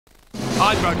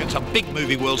I've broken some big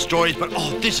movie world stories, but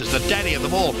oh, this is the daddy of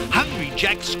them all. Hungry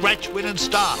Jack's Scratch, Win and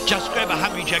Star. Just grab a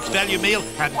Hungry Jack's value meal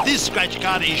and this scratch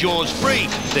card is yours free.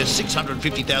 There's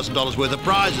 $650,000 worth of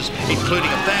prizes, including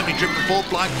a family trip before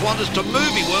flying Qantas to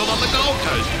Movie World on the Gold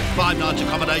Coast, 5 nights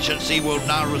accommodation at SeaWorld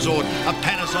Nara Resort, a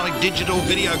Panasonic digital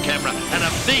video camera and a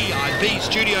VIP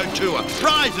studio tour.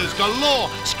 Prizes galore.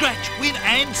 Scratch, win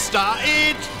and star.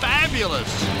 It's fabulous.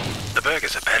 The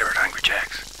burgers are better at Hungry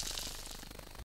Jack's.